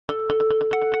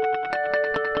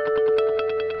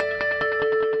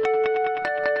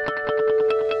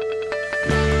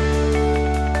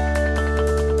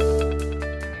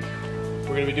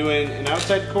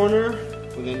outside corner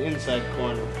with an inside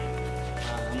corner.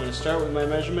 I'm going to start with my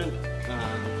measurement.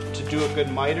 To do a good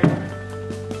miter,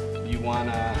 you want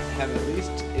to have at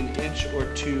least an inch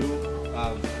or two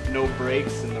of no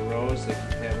breaks in the rows. Like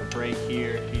you have a break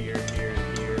here, here, here,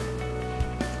 and here.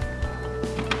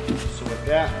 So with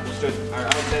that, we'll start our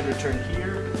outside return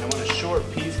here. And I want a short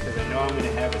piece because I know I'm going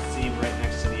to have a seam right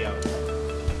next to the outside.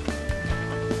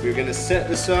 We're going to set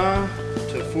the saw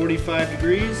to 45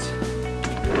 degrees.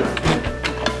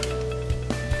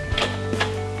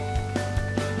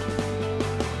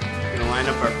 Line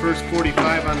up our first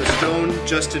 45 on the stone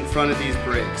just in front of these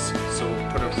breaks. So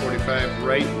we'll put our 45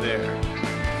 right there.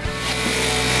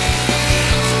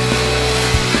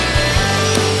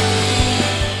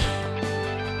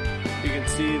 You can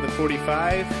see the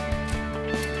 45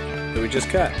 that we just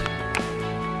cut.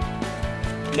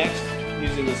 Next,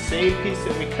 using the same piece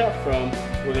that we cut from,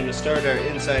 we're going to start our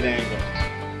inside angle.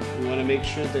 We want to make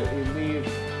sure that we leave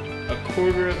a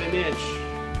 1/4 of an inch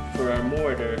for our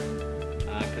mortar,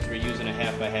 because we're using a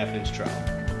 1/2 by 1/2 inch trowel.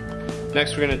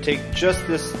 Next, we're going to take just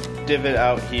this divot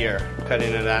out here,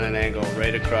 cutting it on an angle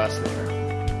right across there.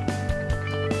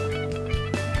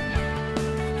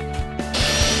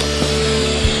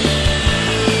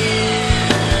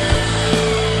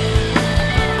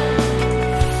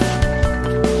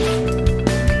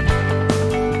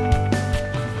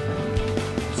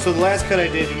 So the last cut I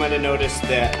did, you might have noticed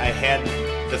that I had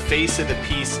the face of the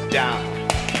piece down.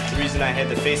 The reason I had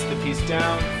the face of the piece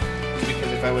down is because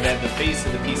if I would have the face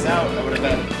of the piece out, I would have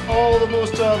got it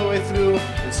almost all the way through,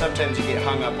 and sometimes you get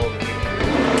hung up over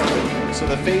here. So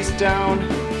the face down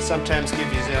sometimes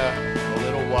gives you a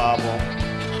little wobble.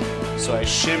 So I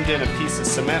shimmed in a piece of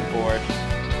cement board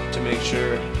to make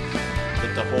sure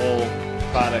that the whole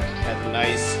product had a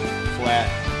nice, flat,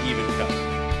 even cut.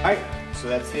 Alright, so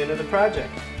that's the end of the project.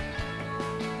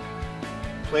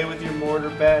 Play with your mortar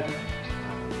bed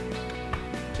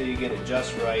until you get it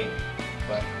just right,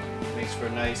 but it makes for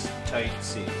a nice, tight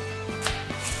seam.